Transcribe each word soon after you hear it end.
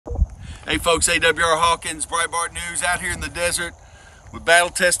Hey folks, AWR Hawkins, Breitbart News, out here in the desert with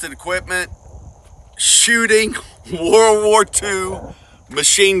battle-tested equipment, shooting World War II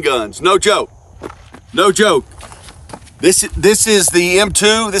machine guns. No joke, no joke. This is the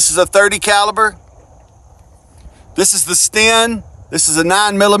M2, this is a 30 caliber. This is the Sten, this is a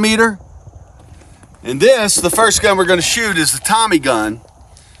 9mm. And this, the first gun we're gonna shoot is the Tommy gun.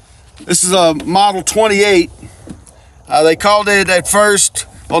 This is a model 28. They called it at first,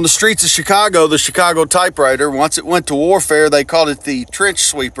 on the streets of Chicago, the Chicago typewriter. Once it went to warfare, they called it the trench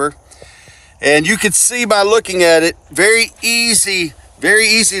sweeper. And you can see by looking at it, very easy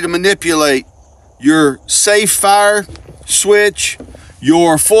to manipulate your safe fire switch,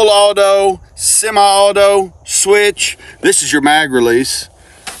 your full auto, semi-auto switch. This is your mag release.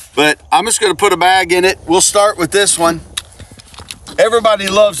 But I'm just gonna put a mag in it. We'll start with this one. Everybody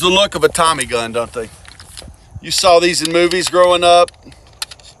loves the look of a Tommy gun, don't they? You saw these in movies growing up.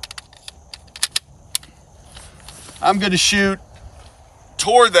 I'm gonna shoot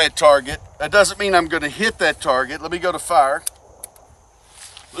toward that target. That doesn't mean I'm gonna hit that target. Let me go to fire.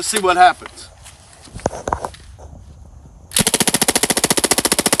 Let's see what happens.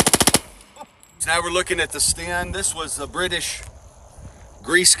 So now we're looking at the Sten. This was a British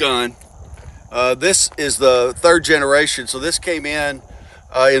grease gun. This is the third generation. So this came in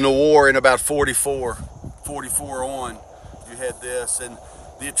the war in about 44 on. You had this, and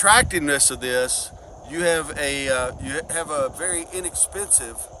the attractiveness of this, you have a very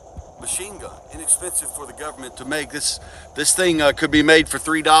inexpensive machine gun, inexpensive for the government to make. This thing could be made for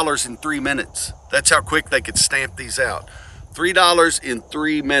 $3 in 3 minutes. That's how quick they could stamp these out. $3 in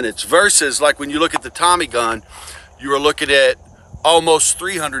 3 minutes versus, like, when you look at the Tommy gun, you are looking at almost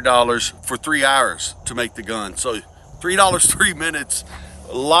 $300 for 3 hours to make the gun. So $3, 3 minutes,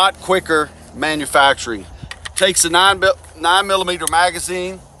 a lot quicker manufacturing. Takes a 9mm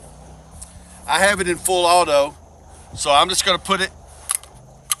magazine. I have it in full auto, so I'm just gonna put it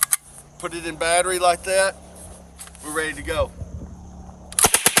in battery like that. We're ready to go.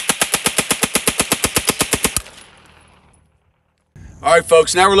 All right,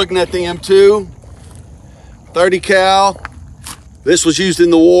 folks, now we're looking at the M2, 30 cal. This was used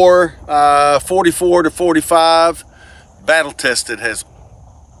in the war, 44 to 45. Battle tested, has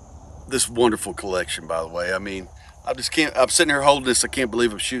this wonderful collection, by the way. I mean, I'm sitting here holding this. I can't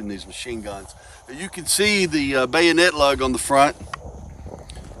believe I'm shooting these machine guns. You can see the bayonet lug on the front.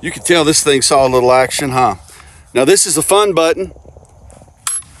 You can tell this thing saw a little action, huh? Now this is the fun button.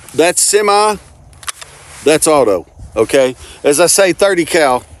 That's semi, that's auto, okay? As I say, 30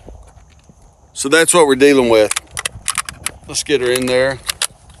 cal. So that's what we're dealing with. Let's get her in there.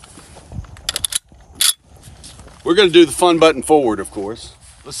 We're gonna do the fun button forward, of course.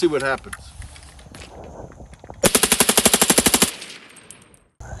 Let's see what happens.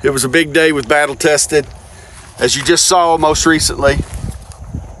 It was a big day with battle tested. As you just saw most recently,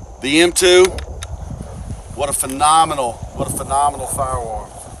 the M2, what a phenomenal firearm.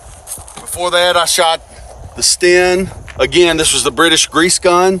 Before that, I shot the Sten. Again, this was the British grease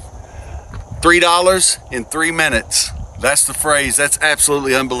gun. $3 in 3 minutes. That's the phrase. That's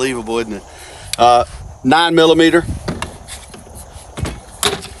absolutely unbelievable, isn't it? 9mm.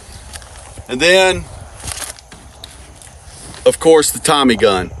 And then, of course, the Tommy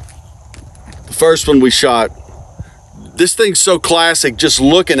gun. The first one we shot. This thing's so classic, just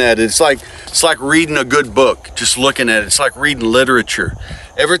looking at it. It's like reading a good book, just looking at it. It's like reading literature.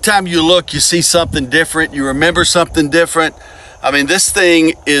 Every time you look, you see something different. You remember something different. I mean, this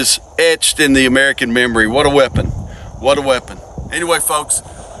thing is etched in the American memory. What a weapon. What a weapon. Anyway, folks,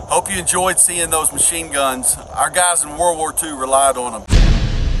 hope you enjoyed seeing those machine guns. Our guys in World War II relied on them.